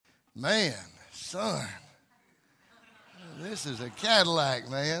Man, son, this is a Cadillac,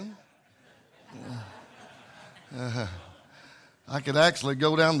 man. I could actually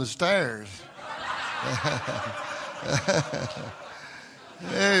go down the stairs.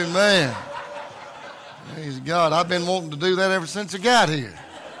 Amen. Praise God. I've been wanting to do that ever since I got here.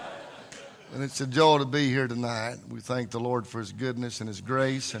 And it's a joy to be here tonight. We thank the Lord for His goodness and His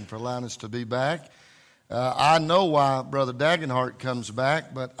grace and for allowing us to be back. I know why Brother Dagenhart comes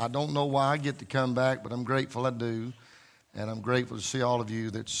back, but I don't know why I get to come back, but I'm grateful I do. And I'm grateful to see all of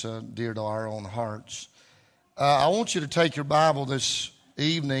you that's dear to our own hearts. I want you to take your Bible this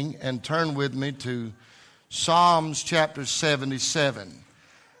evening and turn with me to Psalms chapter 77.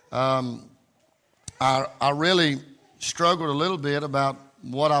 I really struggled a little bit about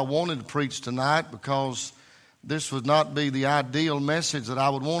what I wanted to preach tonight because this would not be the ideal message that I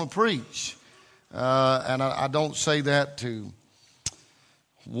would want to preach. And I don't say that to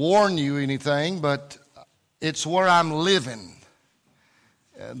warn you anything, but it's where I'm living.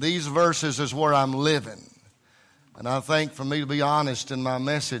 These verses is where I'm living. And I think for me to be honest in my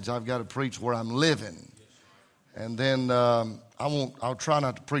message, I've got to preach where I'm living. And then I'll try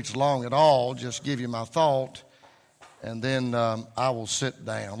not to preach long at all, just give you my thought. And then I will sit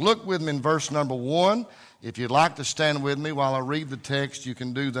down. Look with me in verse number 1. If you'd like to stand with me while I read the text, you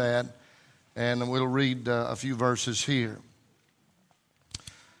can do that. And we'll read a few verses here.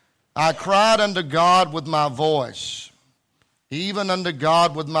 I cried unto God with my voice, even unto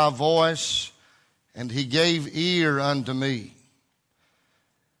God with my voice, and He gave ear unto me.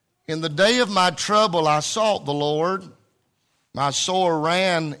 In the day of my trouble I sought the Lord. My soul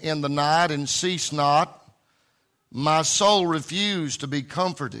ran in the night and ceased not. My soul refused to be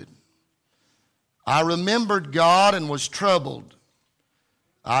comforted. I remembered God and was troubled.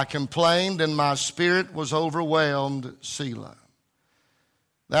 I complained and my spirit was overwhelmed. Selah.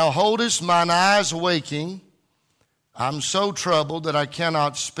 Thou holdest mine eyes waking. I'm so troubled that I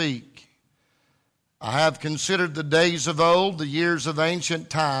cannot speak. I have considered the days of old, the years of ancient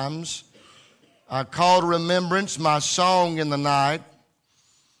times. I call to remembrance my song in the night.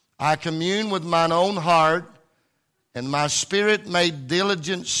 I commune with mine own heart, and my spirit made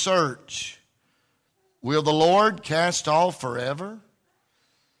diligent search. Will the Lord cast off forever?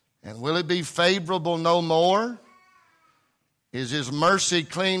 And will it be favorable no more? Is His mercy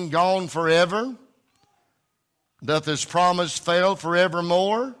clean gone forever? Doth His promise fail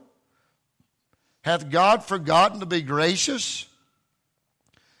forevermore? Hath God forgotten to be gracious?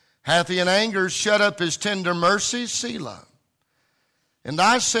 Hath He in anger shut up His tender mercies? Selah. And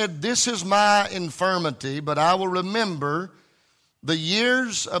I said, this is my infirmity, but I will remember the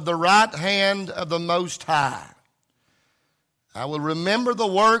years of the right hand of the Most High. I will remember the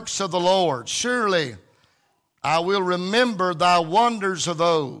works of the Lord. Surely I will remember thy wonders of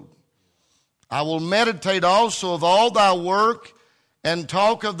old. I will meditate also of all thy work and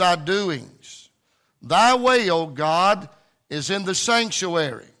talk of thy doings. Thy way, O God, is in the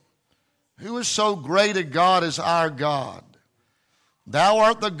sanctuary. Who is so great a God as our God? Thou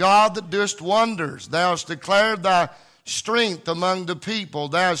art the God that doest wonders. Thou hast declared thy strength among the people.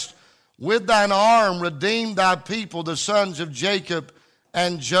 Thou hast with thine arm redeemed thy people, the sons of Jacob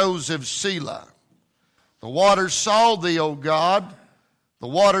and Joseph. Selah. The waters saw thee, O God. The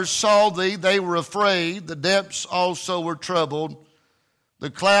waters saw thee, they were afraid. The depths also were troubled. The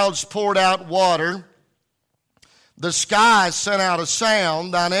clouds poured out water. The sky sent out a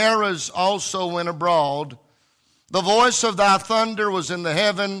sound. Thine arrows also went abroad. The voice of thy thunder was in the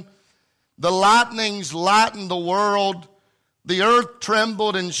heaven. The lightnings lightened the world. The earth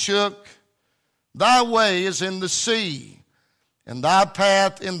trembled and shook. Thy way is in the sea, and thy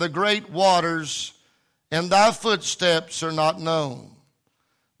path in the great waters, and thy footsteps are not known.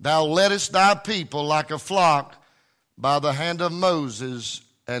 Thou leddest thy people like a flock by the hand of Moses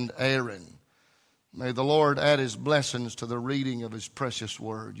and Aaron. May the Lord add His blessings to the reading of His precious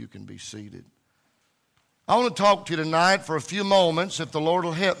word. You can be seated. I want to talk to you tonight for a few moments, if the Lord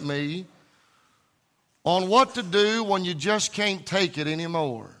will help me, on what to do when you just can't take it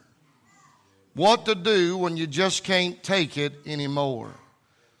anymore. What to do when you just can't take it anymore.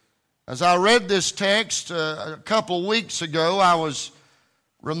 As I read this text a couple of weeks ago, I was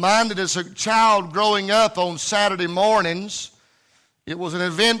reminded as a child growing up on Saturday mornings, it was an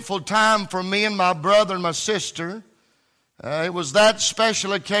eventful time for me and my brother and my sister. It was that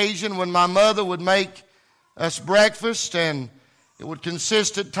special occasion when my mother would make us breakfast, and it would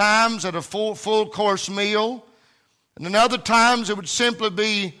consist at times of a full course meal, and then other times it would simply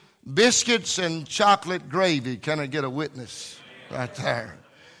be biscuits and chocolate gravy. Can I get a witness right there?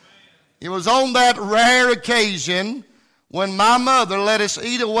 It was on that rare occasion when my mother let us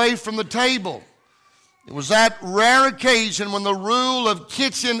eat away from the table. It was that rare occasion when the rule of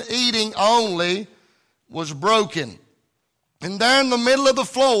kitchen eating only was broken. And there in the middle of the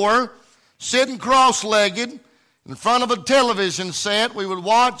floor, sitting cross-legged in front of a television set, we would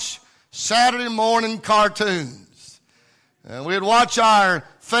watch Saturday morning cartoons. We'd watch our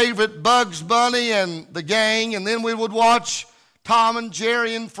favorite Bugs Bunny and the gang, and then we would watch Tom and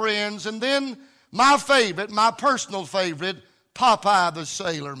Jerry and Friends, and then my favorite, my personal favorite, Popeye the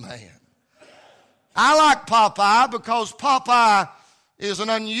Sailor Man. I like Popeye because Popeye is an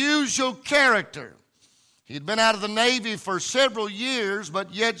unusual character. He'd been out of the Navy for several years,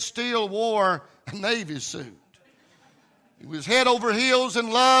 but yet still wore a Navy suit. He was head over heels in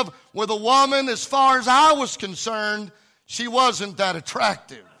love with a woman. As far as I was concerned, she wasn't that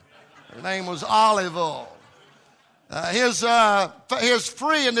attractive. Her name was Olive Oyl. His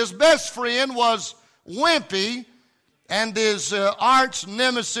friend, his best friend was Wimpy, and his arch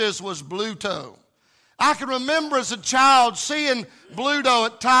nemesis was Bluto. I can remember as a child seeing Bluto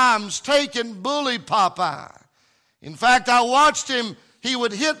at times take and bully Popeye. In fact, I watched him. He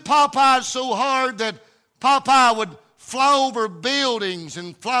would hit Popeye so hard that Popeye would fly over buildings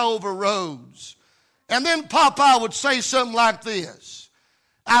and fly over roads. And then Popeye would say something like this: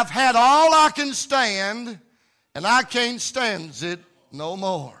 "I've had all I can stand, and I can't stand it no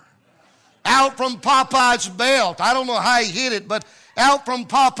more." Out from Popeye's belt, I don't know how he hit it, but out from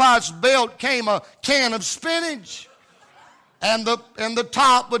Popeye's belt came a can of spinach. And the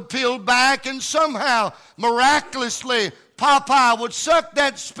top would peel back, and somehow, miraculously, Popeye would suck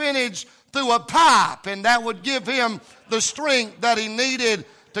that spinach through a pipe, and that would give him the strength that he needed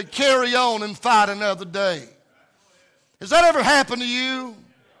to carry on and fight another day. Has that ever happened to you?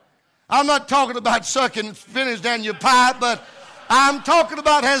 I'm not talking about sucking spinach down your pipe, but I'm talking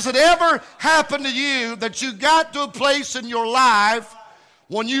about, has it ever happened to you that you got to a place in your life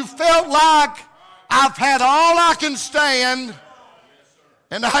when you felt like, I've had all I can stand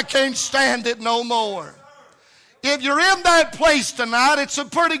and I can't stand it no more? If you're in that place tonight, it's a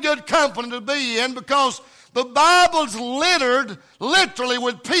pretty good company to be in, because the Bible's littered literally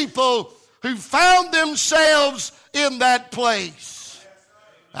with people who found themselves in that place.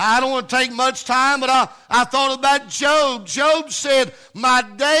 I don't want to take much time, but I thought about Job. Job said, "My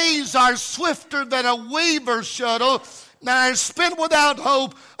days are swifter than a weaver's shuttle, and I spent without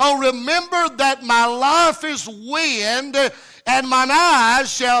hope. Oh, remember that my life is wind, and mine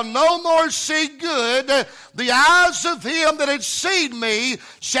eyes shall no more see good. The eyes of him that had seen me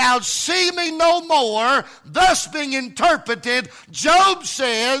shall see me no more." Thus being interpreted, Job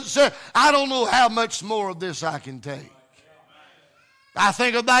says, I don't know how much more of this I can take. I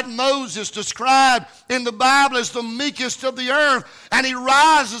think about Moses, described in the Bible as the meekest of the earth, and he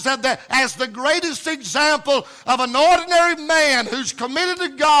rises as the greatest example of an ordinary man who's committed to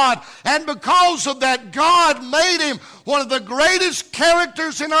God, and because of that, God made him one of the greatest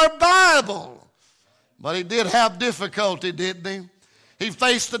characters in our Bible. But he did have difficulty, didn't he? He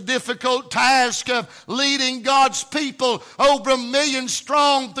faced the difficult task of leading God's people over 1 million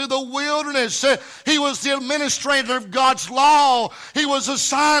strong through the wilderness. He was the administrator of God's law. He was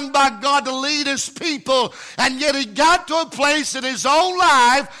assigned by God to lead his people. And yet he got to a place in his own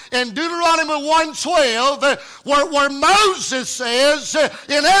life in Deuteronomy 1:12 where Moses says,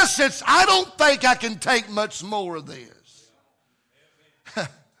 in essence, I don't think I can take much more of this.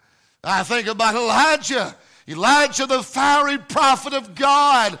 I think about Elijah. Elijah, the fiery prophet of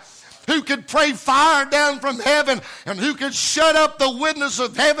God, who could pray fire down from heaven and who could shut up the windows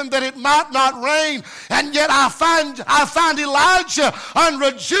of heaven that it might not rain. And yet I find Elijah under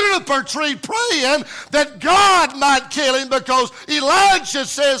a juniper tree praying that God might kill him, because Elijah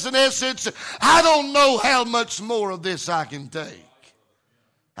says, in essence, I don't know how much more of this I can take.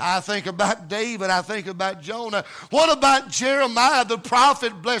 I think about David. I think about Jonah. What about Jeremiah, the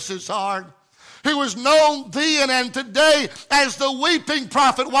prophet, bless his heart, who was known then and today as the weeping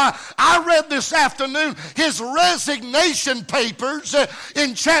prophet? Why, I read this afternoon his resignation papers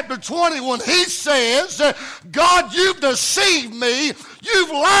in chapter 20 when he says, God, you've deceived me.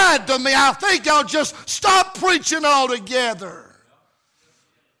 You've lied to me. I think I'll just stop preaching altogether.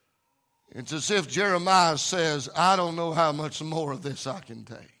 It's as if Jeremiah says, I don't know how much more of this I can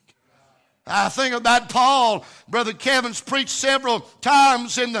take. I think about Paul. Brother Kevin's preached several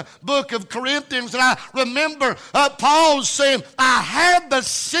times in the book of Corinthians, and I remember Paul saying, I had the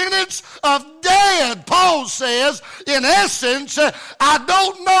sentence of death. Paul says, in essence, I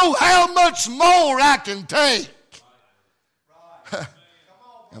don't know how much more I can take.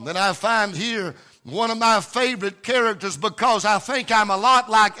 And then I find here one of my favorite characters, because I think I'm a lot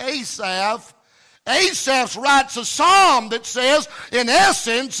like Asaph. Asaph writes a psalm that says, in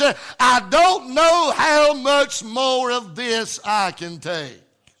essence, I don't know how much more of this I can take.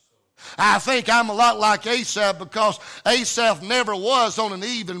 I think I'm a lot like Asaph because Asaph never was on an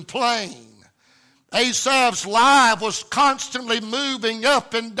even plane. Asaph's life was constantly moving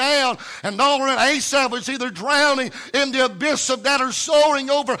up and down, and all around Asaph was either drowning in the abyss of that or soaring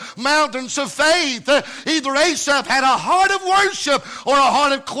over mountains of faith. Either Asaph had a heart of worship or a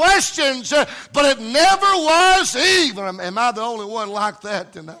heart of questions, but it never was even. Am I the only one like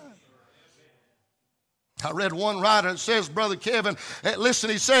that tonight? I read one writer that says, Brother Kevin,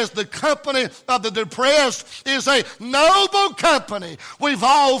 listen, he says, the company of the depressed is a noble company. We've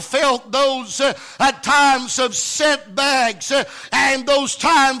all felt those at times of setbacks and those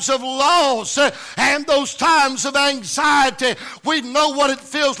times of loss and those times of anxiety. We know what it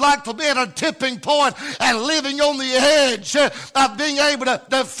feels like to be at a tipping point and living on the edge of being able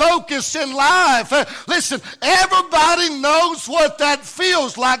to focus in life. Listen, everybody knows what that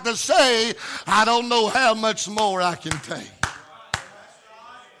feels like to say, I don't know how much more I can take.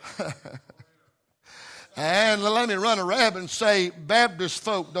 And let me run a rabbit and say Baptist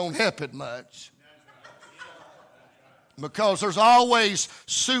folk don't help it much. Because there's always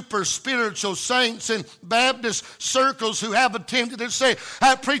super spiritual saints in Baptist circles who have a tendency to say,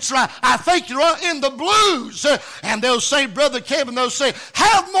 preacher, I think you're in the blues. And they'll say, Brother Kevin, they'll say,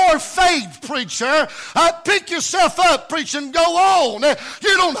 have more faith, preacher. Pick yourself up, preacher, and go on.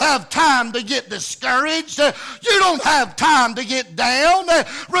 You don't have time to get discouraged. You don't have time to get down.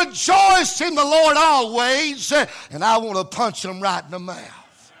 Rejoice in the Lord always. And I want to punch them right in the mouth.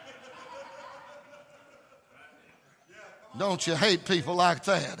 Don't you hate people like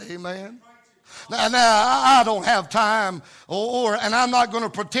that? Amen. Now I don't have time, and I'm not going to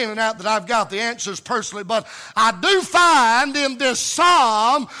pretend out that I've got the answers personally, but I do find in this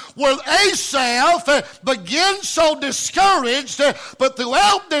psalm where Asaph begins so discouraged, but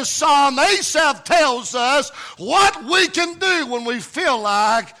throughout this psalm, Asaph tells us what we can do when we feel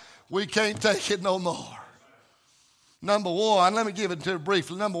like we can't take it no more. Number one, let me give it to you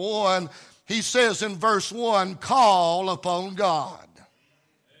briefly. Number one, he says in verse 1, call upon God.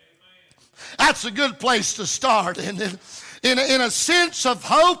 That's a good place to start, isn't it? In a sense of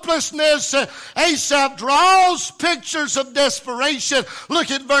hopelessness, Asaph draws pictures of desperation.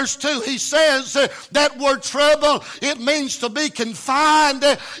 Look at verse 2. He says that word trouble, it means to be confined.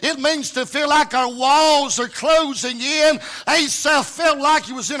 It means to feel like our walls are closing in. Asaph felt like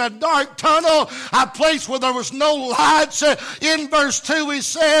he was in a dark tunnel, a place where there was no lights. In verse 2 he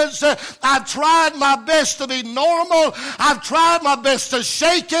says, I've tried my best to be normal. I've tried my best to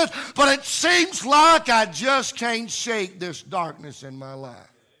shake it, but it seems like I just can't shake this darkness in my life.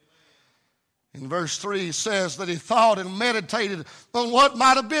 In verse 3 he says that he thought and meditated on what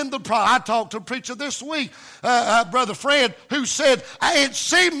might have been the problem. I talked to a preacher this week, Brother Fred, who said, it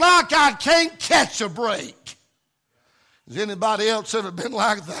seemed like I can't catch a break. Has anybody else ever been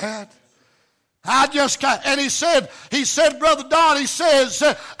like that? And he said, Brother Don, he says,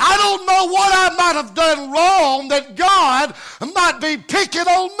 I don't know what I might have done wrong that God might be picking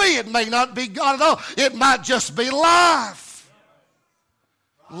on me. It may not be God at all. It might just be life.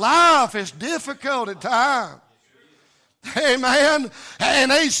 Life is difficult at times. Amen.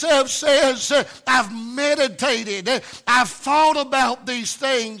 And Asaph says, I've meditated. I've thought about these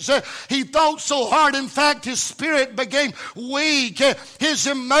things. He thought so hard. In fact, his spirit became weak. His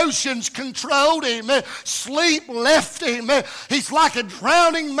emotions controlled him. Sleep left him. He's like a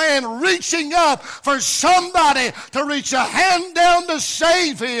drowning man reaching up for somebody to reach a hand down to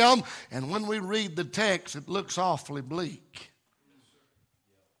save him. And when we read the text, it looks awfully bleak.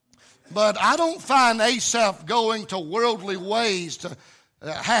 But I don't find Asaph going to worldly ways to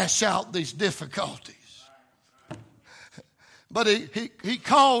hash out these difficulties. But he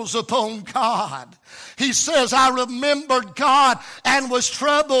calls upon God. He says, I remembered God and was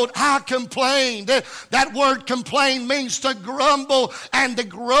troubled. I complained. That word complain means to grumble and to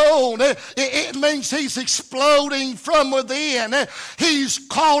groan. It means he's exploding from within. He's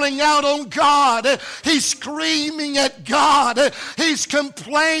calling out on God. He's screaming at God. He's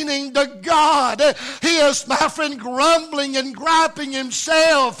complaining to God. He is, my friend, grumbling and griping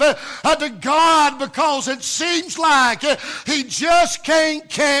himself to God because it seems like he just can't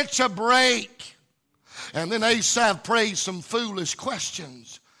catch a break. And then Asaph prays some foolish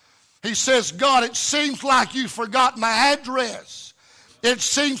questions. He says, God, it seems like you forgot my address. It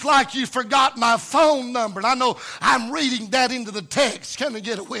seems like you forgot my phone number. And I know I'm reading that into the text. Can I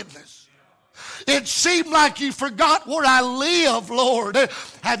get a witness? It seemed like you forgot where I live, Lord.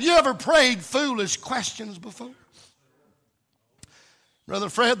 Have you ever prayed foolish questions before? Brother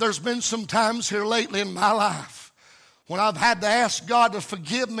Fred, there's been some times here lately in my life when I've had to ask God to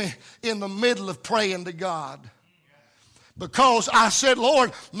forgive me in the middle of praying to God. Because I said,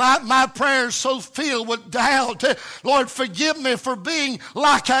 Lord, my prayer is so filled with doubt. Lord, forgive me for being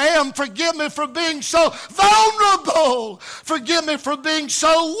like I am. Forgive me for being so vulnerable. Forgive me for being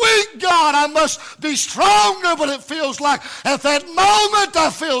so weak, God. I must be stronger, but it feels like at that moment I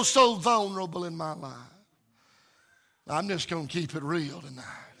feel so vulnerable in my life. I'm just going to keep it real tonight.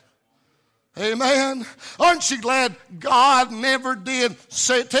 Amen. Aren't you glad God never did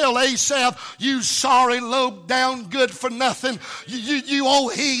tell Asaph, you sorry, low down, good for nothing, you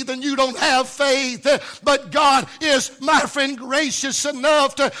old heathen, you don't have faith. But God is, my friend, gracious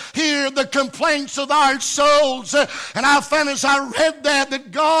enough to hear the complaints of our souls. And I found as I read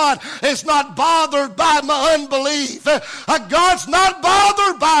that God is not bothered by my unbelief. God's not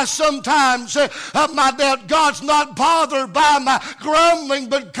bothered by sometimes my doubt. God's not bothered by my grumbling,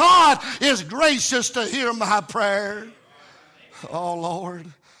 but God is gracious to hear my prayer. Oh, Lord.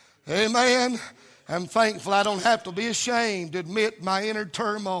 Amen. I'm thankful I don't have to be ashamed to admit my inner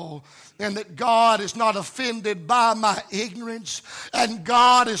turmoil, and that God is not offended by my ignorance, and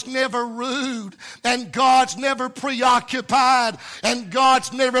God is never rude, and God's never preoccupied, and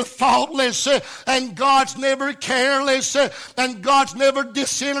God's never thoughtless, and God's never careless, and God's never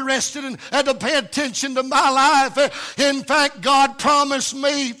disinterested and to pay attention to my life. In fact, God promised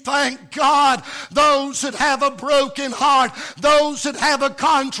me, thank God, those that have a broken heart, those that have a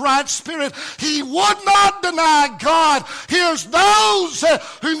contrite spirit, He would not deny. God hears those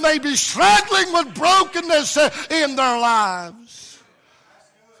who may be struggling with brokenness in their lives.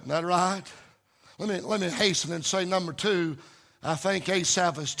 Isn't that right? Let me hasten and say number two, I think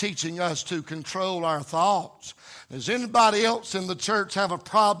Asaph is teaching us to control our thoughts. Does anybody else in the church have a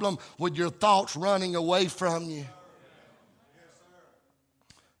problem with your thoughts running away from you?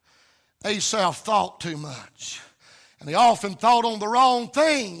 Asaph thought too much. And he often thought on the wrong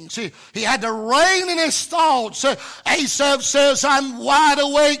things. He had to rein in his thoughts. Asaph says, I'm wide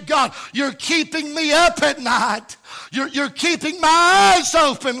awake, God. You're keeping me up at night. You're keeping my eyes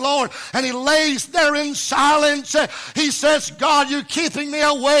open, Lord. And he lays there in silence. He says, God, you're keeping me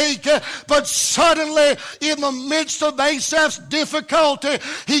awake. But suddenly, in the midst of Asaph's difficulty,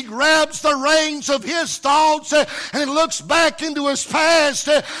 he grabs the reins of his thoughts and he looks back into his past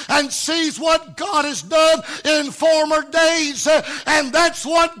and sees what God has done in former days. And that's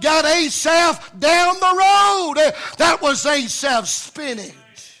what got Asaph down the road. That was Asaph's spinach.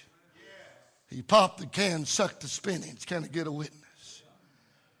 He popped the can, sucked the spinach. Can I get a witness?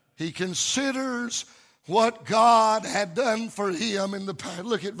 He considers what God had done for him in the past.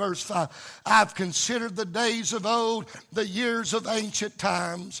 Look at verse 5. I've considered the days of old, the years of ancient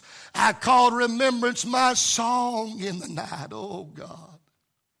times. I call to remembrance my song in the night. Oh, God.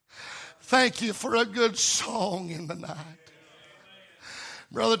 Thank you for a good song in the night.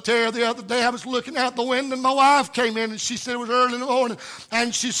 Brother Terry, the other day I was looking out the window and my wife came in and she said it was early in the morning.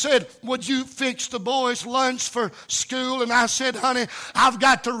 And she said, would you fix the boys' lunch for school? And I said, honey, I've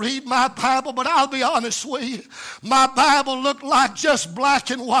got to read my Bible, but I'll be honest with you. My Bible looked like just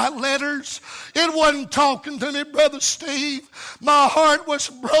black and white letters. It wasn't talking to me, Brother Steve. My heart was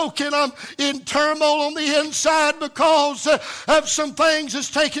broken. I'm in turmoil on the inside because of some things that's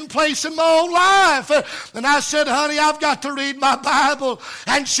taken place in my own life. And I said, honey, I've got to read my Bible.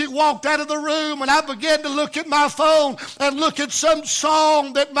 And she walked out of the room and I began to look at my phone and look at some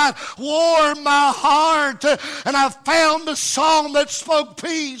song that might warm my heart. And I found a song that spoke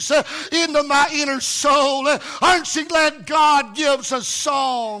peace into my inner soul. Aren't you glad God gives a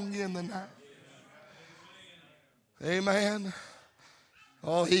song in the night? Amen.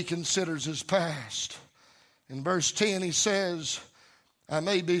 Oh, he considers his past. In verse 10 he says, I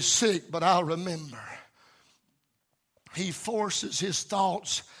may be sick, but I'll remember. He forces his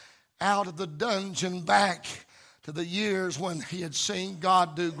thoughts out of the dungeon back to the years when he had seen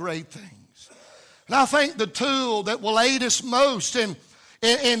God do great things. And I think the tool that will aid us most in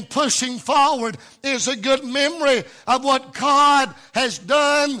pushing forward is a good memory of what God has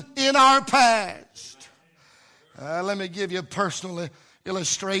done in our past. Let me give you a personal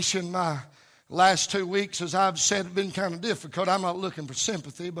illustration. My last 2 weeks, as I've said, have been kind of difficult. I'm not looking for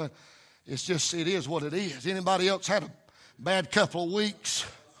sympathy, but it is what it is. Anybody else had a bad couple of weeks?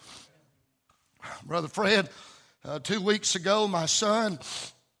 Brother Fred, 2 weeks ago, my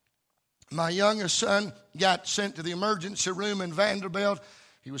youngest son, got sent to the emergency room in Vanderbilt.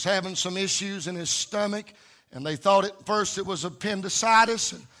 He was having some issues in his stomach, and they thought at first it was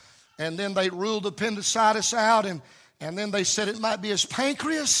appendicitis, and then they ruled appendicitis out, and then they said it might be his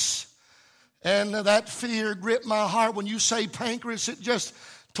pancreas. And that fear gripped my heart. When you say pancreas, it just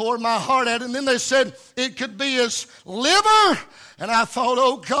tore my heart out. And then they said it could be his liver. And I thought,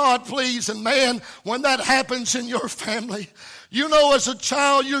 oh God, please. And man, when that happens in your family, you know, as a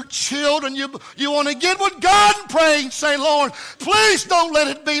child, your children, you want to get with God and pray and say, Lord, please don't let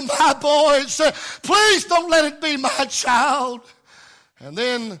it be my boys. Please don't let it be my child. And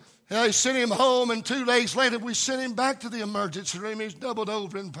then they sent him home, and 2 days later we sent him back to the emergency room. He was doubled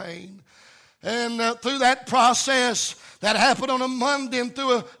over in pain. And through that process, that happened on a Monday and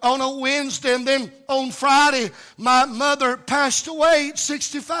on a Wednesday, and then on Friday, my mother passed away at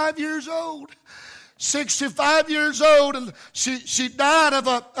 65 years old. 65 years old, and she died of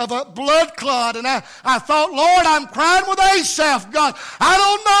a blood clot. And I thought, Lord, I'm crying with Asaph, God. I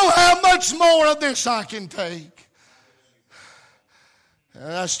don't know how much more of this I can take.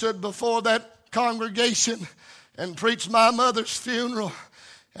 And I stood before that congregation and preached my mother's funeral.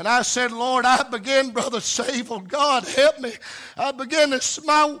 And I said, Lord, I began, Brother Sable, God help me. I began to,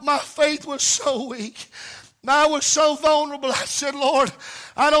 my faith was so weak. I was so vulnerable. I said, Lord,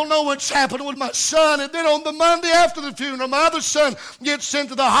 I don't know what's happened with my son. And then on the Monday after the funeral, my other son gets sent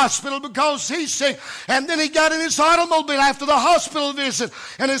to the hospital because he's sick. And then he got in his automobile after the hospital visit,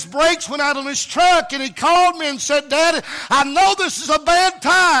 and his brakes went out on his truck. And he called me and said, Daddy, I know this is a bad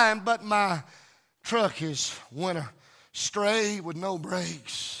time, but my truck is went astray with no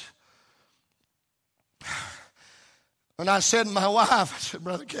brakes. And I said to my wife, I said,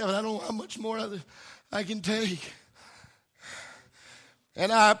 Brother Kevin, I don't know how much more of this I can take.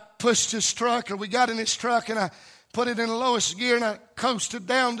 And I pushed his truck, or we got in his truck, and I put it in the lowest gear, and I coasted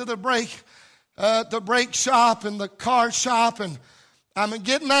down to the brake shop and the car shop, and I'm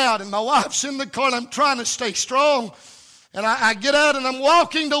getting out, and my wife's in the car, and I'm trying to stay strong. And I get out, and I'm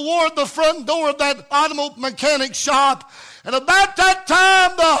walking toward the front door of that automobile mechanic shop, and about that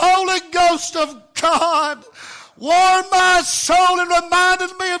time, the Holy Ghost of God warmed my soul and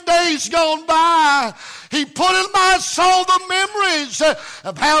reminded me of days gone by. He put in my soul the memories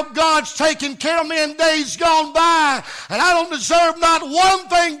of how God's taken care of me in days gone by. And I don't deserve not one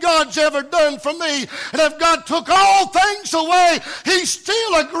thing God's ever done for me. And if God took all things away, He's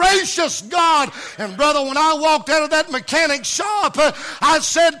still a gracious God. And brother, when I walked out of that mechanic shop, I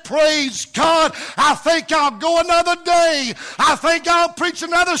said, praise God. I think I'll go another day. I think I'll preach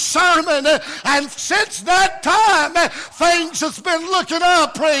another sermon. And since that time, things has been looking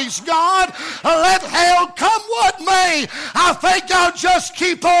up, praise God. Let hell come what may, I think I'll just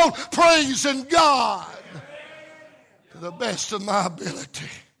keep on praising God to the best of my ability.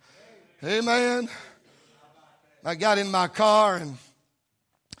 Amen. I got in my car,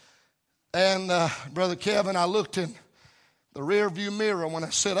 and Brother Kevin, I looked in the rear view mirror when I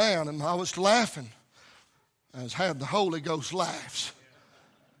sat down, and I was laughing. I had the Holy Ghost laughs.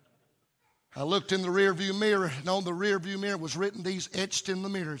 I looked in the rear view mirror, and on the rear view mirror was written these etched in the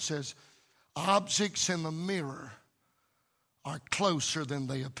mirror. It says, objects in the mirror are closer than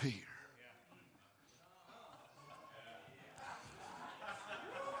they appear.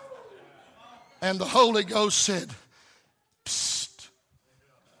 And the Holy Ghost said, psst.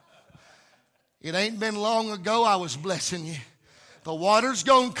 It ain't been long ago I was blessing you. The water's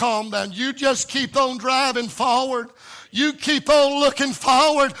going to calm down. You just keep on driving forward. You keep on looking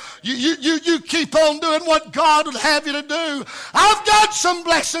forward. You keep on doing what God would have you to do. I've got some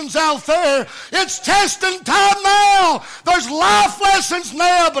blessings out there. It's testing time now. There's life lessons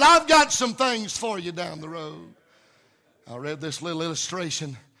now, but I've got some things for you down the road. I read this little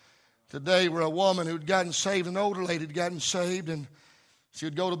illustration today where a woman who'd gotten saved, an older lady had gotten saved, and she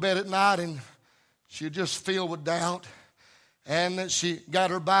would go to bed at night and she would just feel with doubt. And she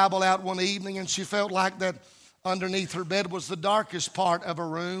got her Bible out one evening, and she felt like that underneath her bed was the darkest part of her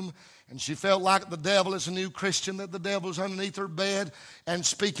room. And she felt like the devil, as a new Christian, that the devil was underneath her bed and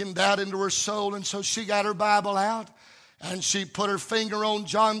speaking doubt into her soul. And so she got her Bible out, and she put her finger on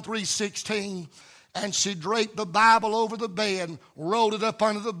John 3:16, and she draped the Bible over the bed, rolled it up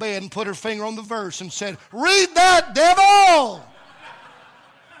under the bed, and put her finger on the verse and said, read that, devil!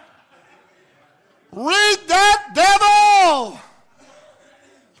 Read that, devil!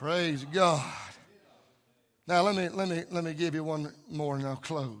 Praise God. Now let me give you one more and I'll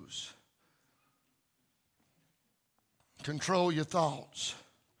close. Control your thoughts.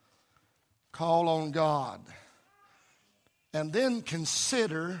 Call on God. And then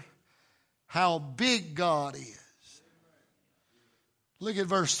consider how big God is. Look at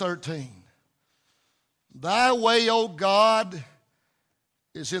verse 13. Thy way, O God,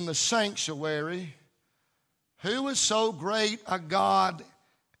 is in the sanctuary. Who is so great a God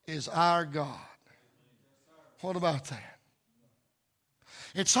is our God? What about that?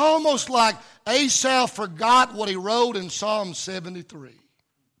 It's almost like Asaph forgot what he wrote in Psalm 73.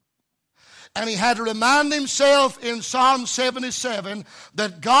 And he had to remind himself in Psalm 77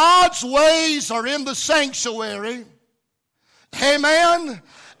 that God's ways are in the sanctuary. Amen.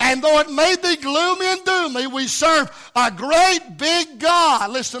 And though it may be gloomy and doomy, we serve a great big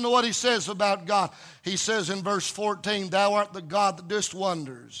God. Listen to what he says about God. He says in verse 14, thou art the God that doest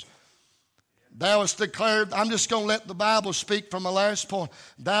wonders. Thou hast declared, I'm just going to let the Bible speak from my last point.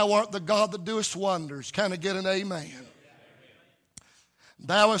 Thou art the God that doest wonders. Can I get an amen?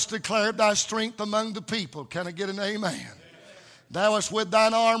 Thou hast declared thy strength among the people. Can I get an amen? Thou hast with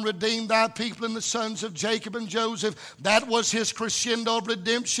thine arm redeemed thy people and the sons of Jacob and Joseph. That was his crescendo of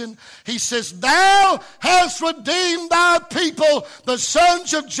redemption. He says, thou hast redeemed thy people, the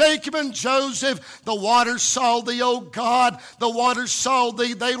sons of Jacob and Joseph. The waters saw thee, O God. The waters saw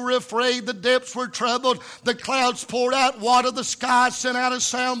thee. They were afraid. The depths were troubled. The clouds poured out water. The sky sent out a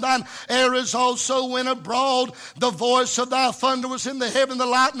sound. Thine arrows also went abroad. The voice of thy thunder was in the heaven. The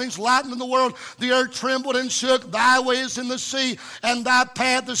lightnings lightened in the world. The earth trembled and shook. Thy way is in the sea, and thy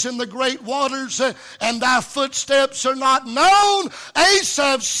path is in the great waters, and thy footsteps are not known.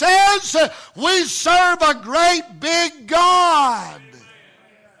 Asaph says, we serve a great big God.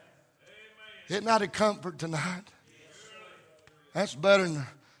 Isn't that a comfort tonight? That's better than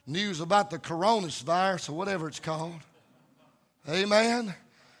news about the coronavirus or whatever it's called. Amen.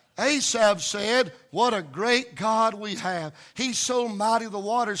 Asaph said, what a great God we have. He's so mighty the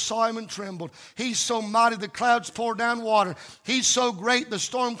waters saw him and trembled. He's so mighty the clouds poured down water. He's so great the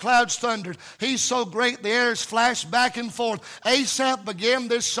storm clouds thundered. He's so great the airs flashed back and forth. Asaph began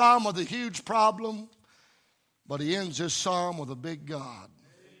this psalm with a huge problem, but he ends this psalm with a big God.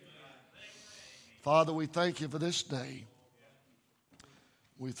 Father, we thank you for this day.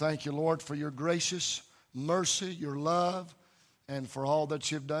 We thank you, Lord, for your gracious mercy, your love, and for all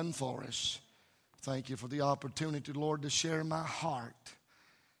that you've done for us. Thank you for the opportunity, Lord, to share my heart.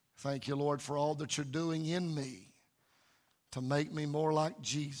 Thank you, Lord, for all that you're doing in me to make me more like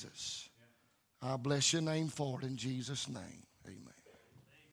Jesus. I bless your name for it in Jesus' name.